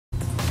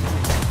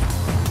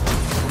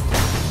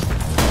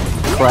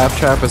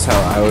claptrap is how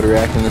I would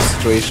react in this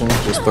situation.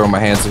 Just throw my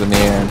hands up in the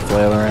air and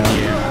flail around.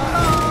 Yeah.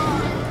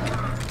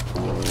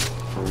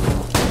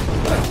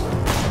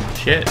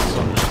 Shit,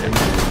 someone just hit me.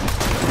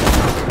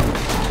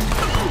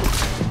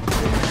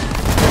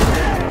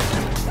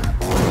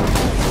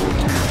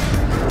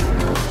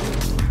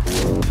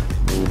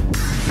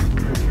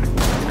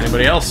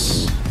 Anybody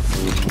else?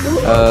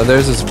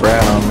 There's this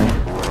brat on me.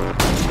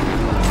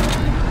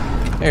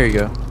 There you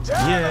go.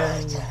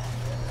 Yeah.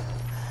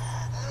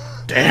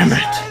 Damn it.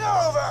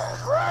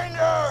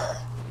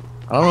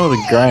 I don't know what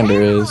a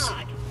grinder is.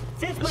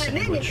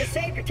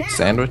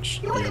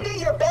 Sandwich? You want to do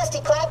your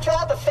bestie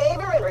Claptrap a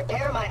favor and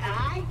repair my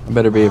eye? I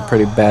better be a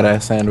pretty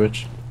badass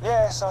sandwich.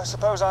 Yes, I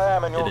suppose I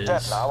am in your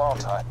debt now,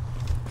 aren't I?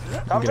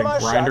 Come to my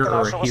shack and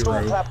I shall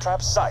restore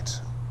Claptrap's sight.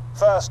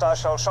 First, I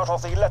shall shut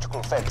off the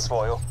electrical fence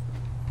for you.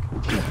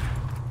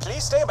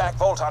 Please stay back,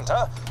 Vault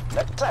Hunter.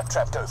 Let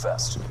Claptrap go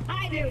first.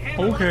 I knew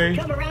Hammerlock would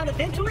come around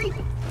eventually.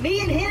 Me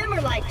and him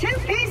are like two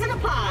peas in a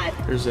pod.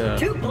 There's a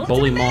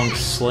bully monk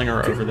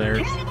slinger over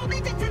there.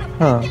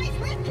 Huh.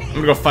 I'm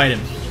gonna go fight him.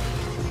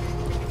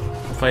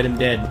 Fight him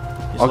dead.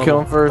 I'll kill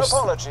him first.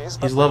 Apologies,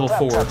 but He's level when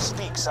 4. Claptrap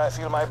speaks, I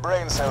feel my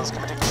brain cells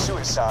committing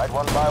suicide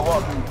one by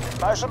one.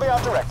 I shall be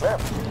out directly.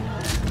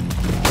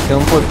 Kill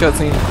him for the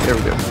cutscene. There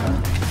we go.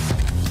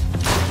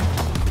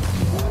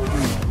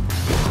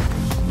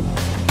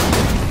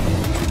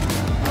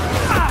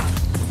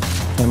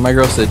 And my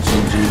girl said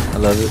GG. I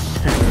love it.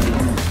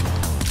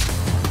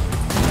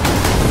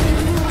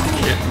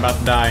 Shit, I'm about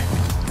to die.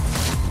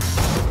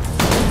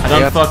 I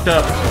done fucked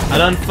up. I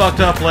done fucked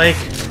up, Lake.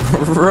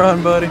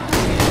 Run, buddy.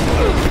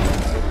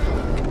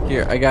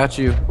 Here, I got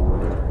you.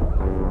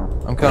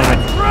 I'm coming.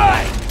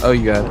 Right. Oh,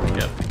 you got it.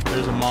 Yep.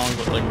 There's a Mong,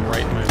 but like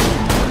right in my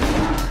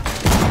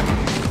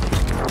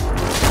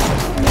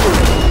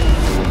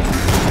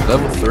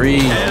Level 3.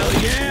 Hell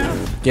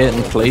yeah.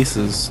 Getting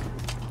places.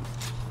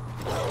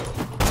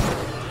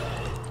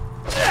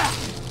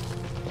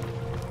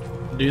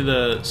 Do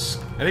the...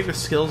 I think the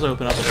skills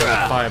open up at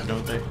level 5,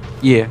 don't they?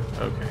 Yeah.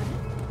 Okay.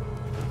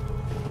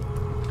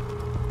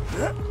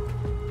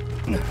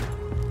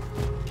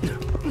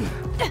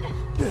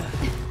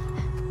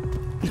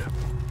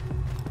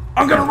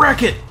 I'm gonna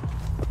wreck it!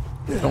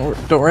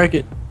 Don't wreck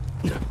it.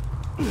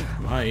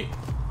 Might.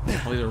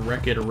 I'll either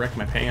wreck it or wreck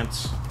my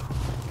pants.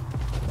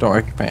 Don't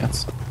wreck your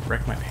pants.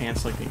 Wreck my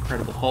pants like the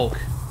Incredible Hulk.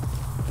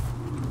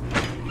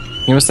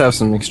 You must have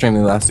some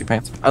extremely elastic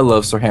pants. I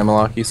love Sir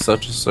Hammerlock. He's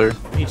such a sir.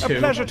 Me too. A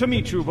pleasure to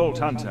meet you, Vault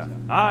Hunter.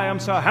 I am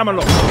Sir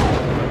Hammerlock.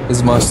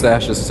 His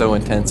mustache is so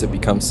intense it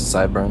becomes to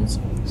sideburns.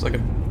 It's like a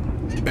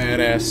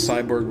badass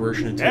cyborg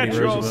version of Teddy At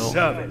your Roosevelt.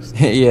 service.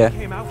 Yeah.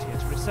 Came out here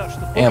to research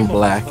the And body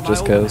black, of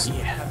just my old cause.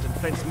 man. Captain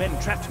Flint's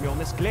men trapped me on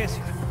this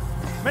glacier.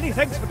 Many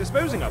thanks for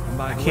disposing of them,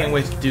 by the way. Can't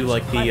wait to do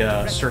like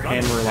the Sir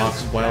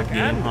Hammerlock's Wild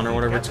Game Hunt or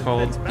whatever it's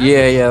called.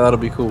 Yeah, that'll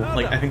be cool.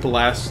 Like, I think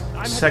the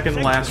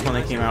second last one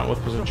they came out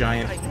with was a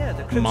giant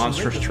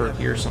monstrous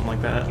turkey or something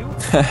like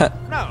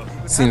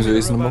that. Seems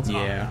reasonable.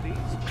 Yeah.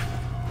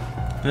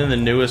 And then the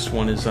newest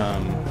one is, I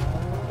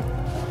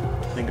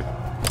think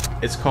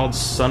it's called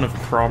Son of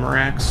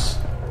Cromorax.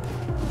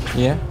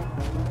 Yeah.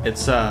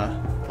 It's,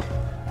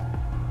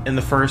 in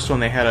the first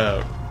one they had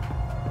a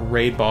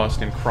raid boss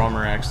named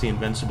Cromorax the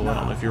Invincible. I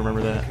don't know if you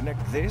remember that.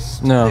 Connect this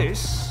to No.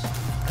 this.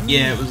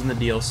 Yeah, it was in the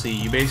DLC.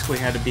 You basically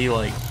had to be,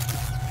 like,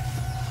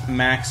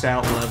 maxed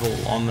out level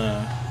on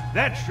the...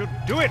 That should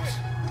do it.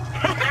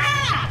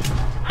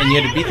 And you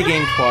had to beat the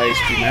game twice,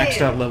 be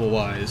maxed out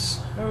level-wise,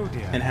 Oh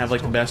dear. and have,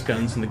 like, the best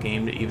guns in the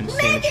game to even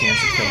stand a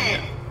chance of killing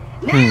it.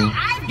 Now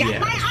I've got Yeah,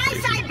 my that's crazy.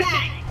 eyesight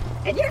back,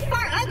 and you're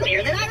far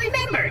uglier than I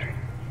remembered.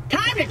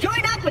 Time to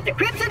join up with the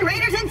Crimson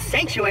Raiders in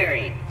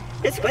Sanctuary.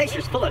 This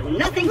glacier's full of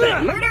nothing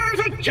but murderers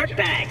or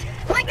jerkbags,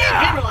 like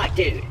that Hammerlock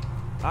dude.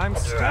 I'm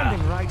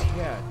standing right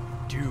here,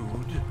 dude.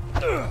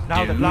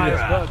 Now that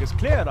Liarsburg is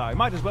cleared, I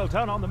might as well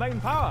turn on the main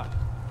power.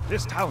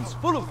 This town's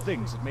full of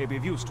things that may be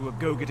of use to a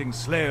go-getting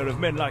slayer of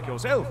men like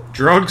yourself.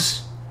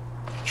 Drugs?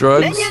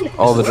 Drugs.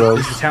 All the Is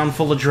drugs. the town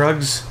full of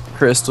drugs?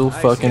 Crystal I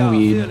see fucking our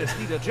weed. fearless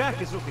leader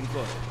Jack is looking for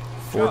you.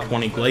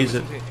 420 glaze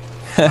it.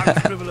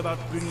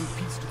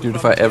 Dude,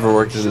 if I ever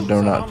worked at a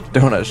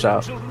donut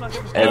shop,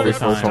 every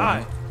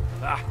time. 420.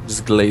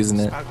 Just glazing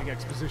it.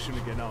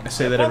 I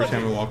say that every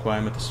time I walk by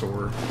him at the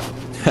store.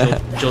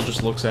 Jill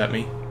just looks at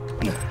me.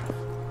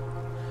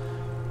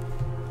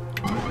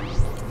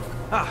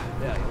 Ah,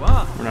 there you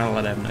are. We're not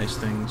allowed to have nice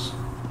things.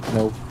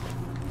 Nope.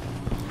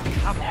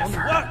 Come on,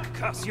 work,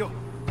 curse you.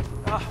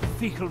 Ah,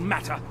 fecal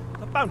matter.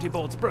 The bounty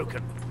board's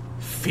broken.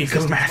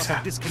 Fecal matter.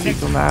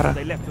 Fecal matter.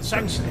 They left the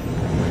sanctuary.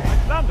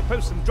 I planned to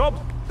post some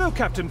jobs. Though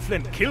Captain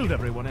Flint killed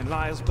everyone in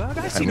Liarsburg,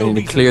 I see no mean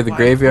to reason clear the why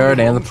graveyard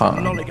and the everyone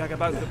should pond. lollygag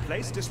about the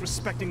place,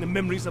 disrespecting the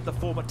memories of the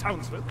former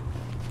townsfolk.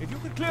 If you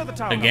could clear the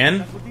town Again?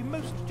 that would be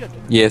most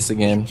gentlemanly. Yes,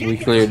 again. We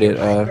cleared it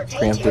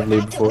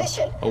preemptively before.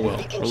 Oh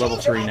well, we're level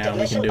 3 now,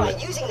 we can do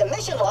it.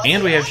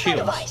 And we have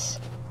shields.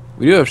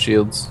 We do have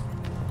shields.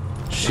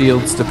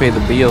 Shields to pay the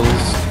bills.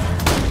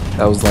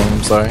 That was lame,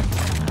 I'm sorry.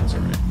 That's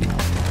alright.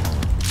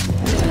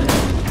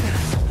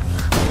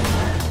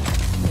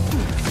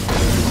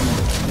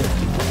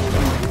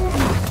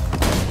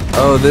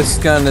 Oh, this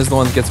gun is the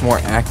one that gets more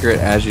accurate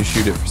as you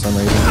shoot it for some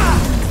reason.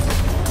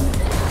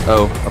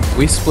 Oh,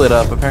 we split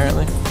up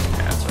apparently.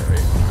 Yeah, that's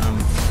alright.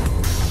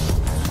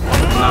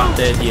 I'm not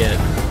dead yet.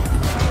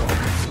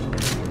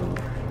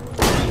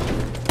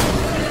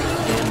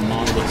 Damn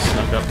monolith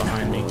snuck up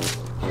behind me.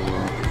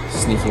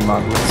 Sneaky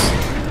monoliths.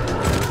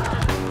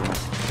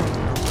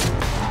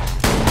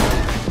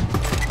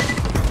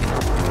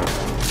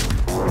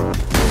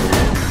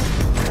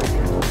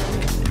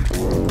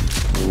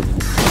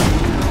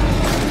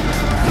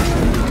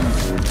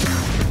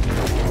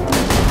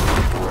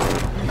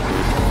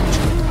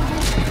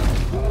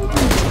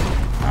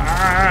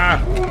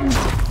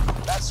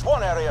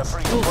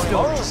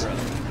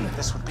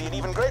 This would be an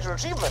even greater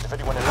achievement if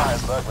anyone in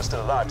Liarsburg was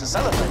still alive to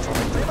celebrate your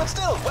victory, but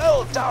still,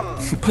 well done!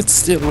 But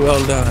still,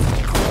 well done.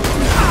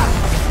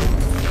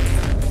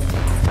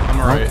 I'm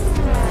alright.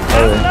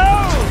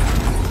 Hello!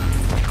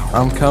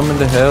 I'm coming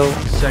to hell.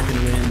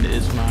 Second wind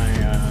is my,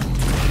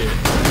 shit.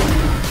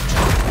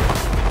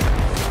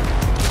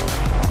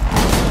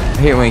 I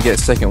hate when you get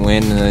second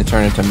wind and then they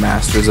turn into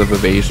masters of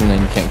evasion and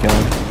you can't kill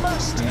them.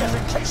 Most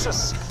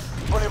efficacious!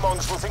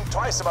 Bullymongs will think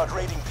twice about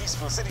raiding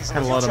peaceful cities in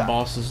the future. Had a lot of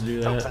bosses do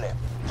that. Hopefully.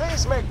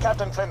 Please make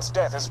Captain Flint's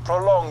death as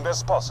prolonged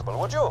as possible,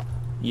 would you?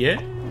 Yeah?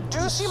 Do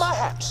you see my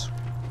hat?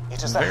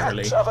 It is the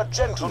Barely. hat of a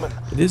gentleman.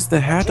 It is the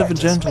hat of a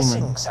gentleman. It's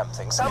missing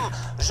something, some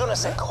je ne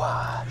sais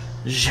quoi.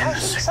 Je ne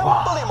sais Some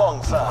quoi.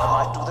 bullymong fur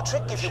might do the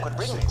trick if you could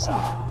bring me some.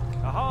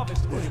 To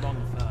harvest bullymong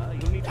fur,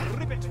 you'll need to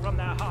rip it from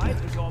their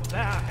hides with your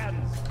bare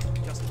hands.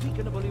 Just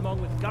weaken a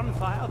bullymong with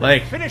gunfire, then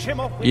Like, finish him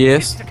off with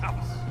yes.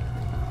 fisticuffs.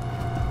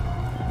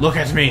 Look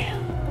at me.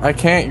 I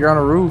can't, you're on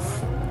a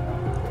roof.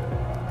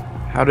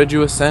 How did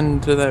you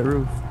ascend to that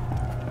roof?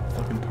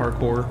 Fucking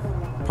parkour.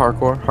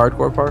 Parkour?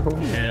 Hardcore parkour?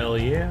 Hell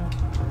yeah.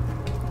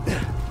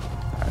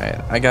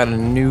 Alright, I got a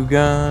new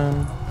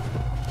gun.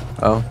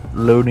 Oh,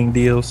 loading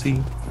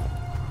DLC.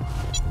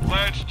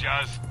 Let's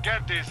just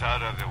get this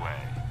out of the way.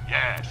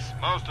 Yes,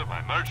 most of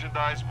my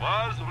merchandise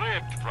was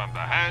ripped from the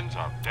hands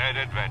of dead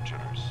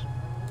adventurers.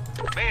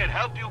 May it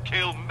help you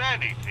kill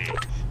many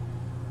things.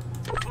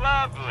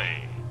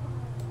 Lovely.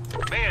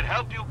 May it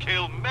help you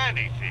kill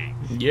many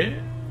things. Yes.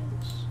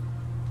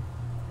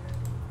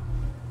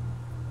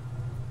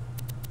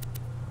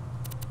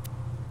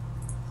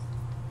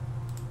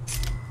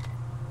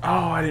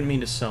 Oh, I didn't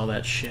mean to sell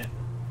that shit.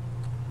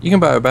 You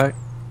can buy it back.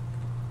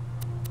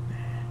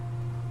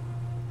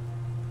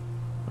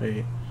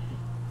 Wait.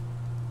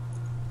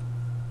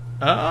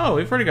 Oh,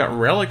 we've already got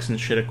relics and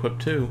shit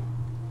equipped too.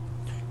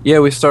 Yeah,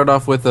 we start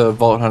off with a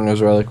Vault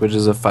Hunter's Relic, which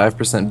is a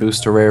 5%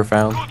 boost to rare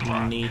found.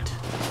 Neat.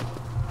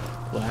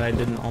 Glad I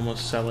didn't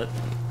almost sell it.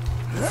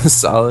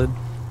 Solid.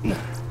 I'm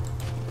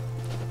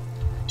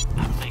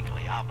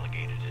legally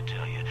obligated to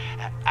tell you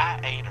that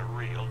I ain't a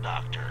real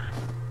doctor.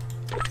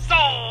 So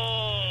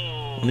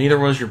Well, neither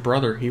was your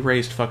brother. He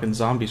raised fucking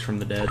zombies from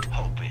the dead.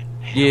 hope it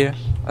helps. Yeah,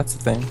 that's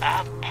the thing.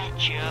 I'll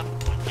patch you up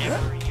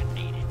whenever you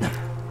need it.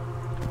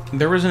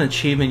 There was an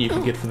achievement you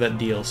could get for that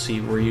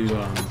DLC where you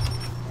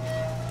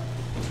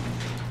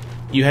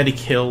had to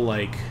kill,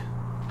 like,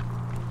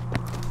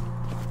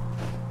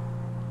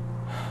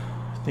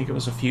 I think it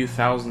was a few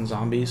thousand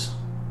zombies.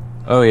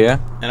 Oh yeah?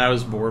 And I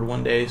was bored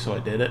one day, so I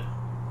did it.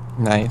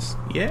 Nice.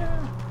 Yeah.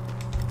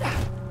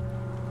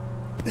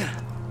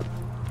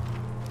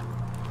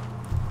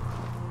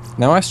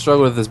 Now I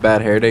struggle with this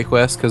Bad Hair Day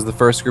quest because the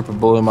first group of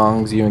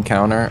bullymongs you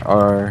encounter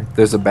are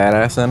there's a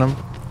badass in them.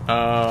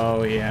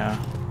 Oh, yeah.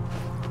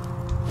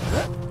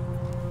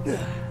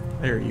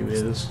 There you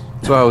is.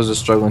 That's why I was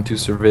just struggling to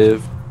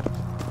survive.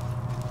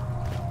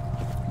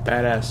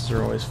 Badasses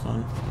are always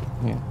fun.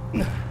 Yeah.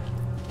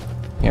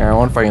 Here, I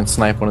wonder if I can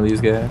snipe one of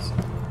these guys.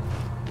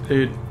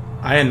 Dude,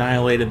 I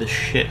annihilated the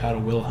shit out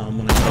of Wilhelm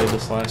when I played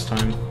this last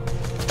time.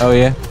 Oh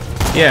yeah?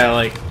 Yeah,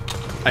 like,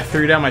 I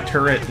threw down my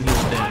turret and he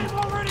was dead.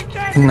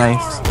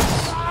 Nice.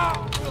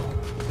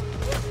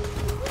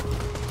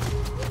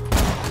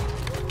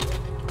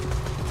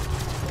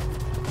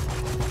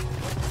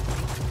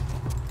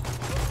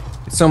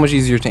 It's so much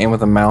easier to aim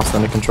with a mouse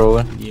than a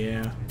controller.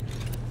 Yeah.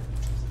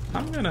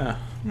 I'm gonna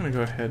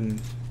go ahead and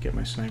get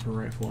my sniper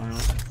rifle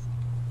out.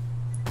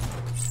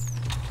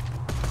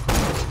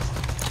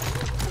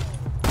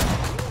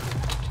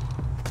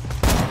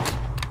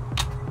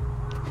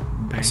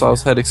 I saw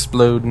his head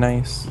explode.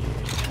 Nice.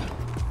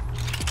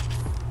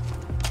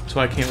 That's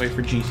why I can't wait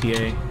for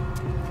GTA.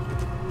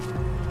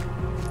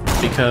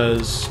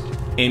 Because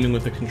aiming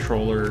with a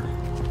controller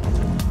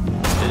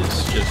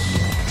is just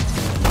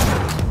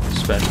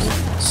special.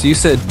 So you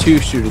said 2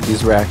 shoot at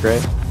these rack,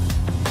 right?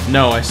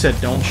 No, I said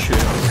don't shoot.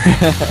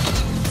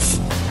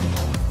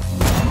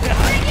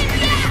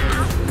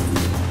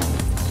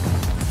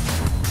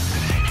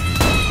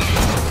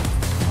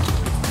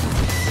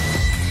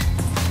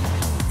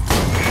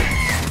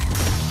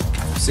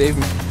 Save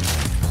me.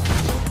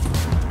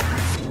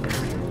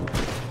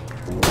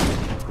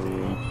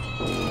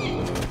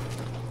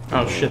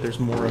 Oh shit, there's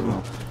more of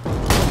them.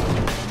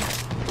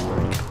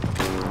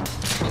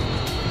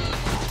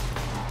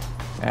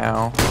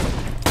 Ow.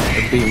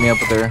 They beat me up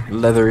with their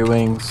leathery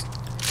wings.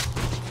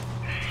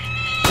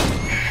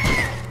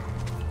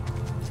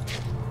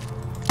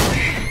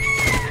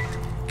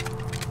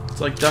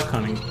 like duck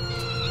hunting.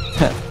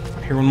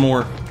 Here, one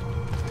more.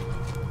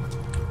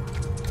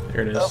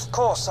 There it is. Of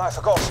course, I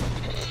forgot.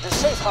 The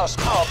safe house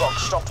power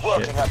box stopped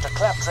working after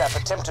Claptrap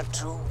attempted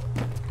to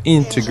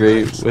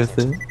integrate with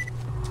it.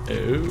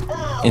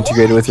 Oh.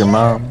 Integrated with your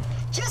mom.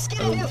 Just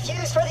get a new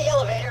fuse for the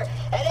elevator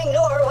and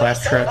ignore what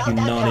Claptrap, you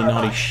naughty,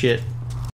 naughty shit.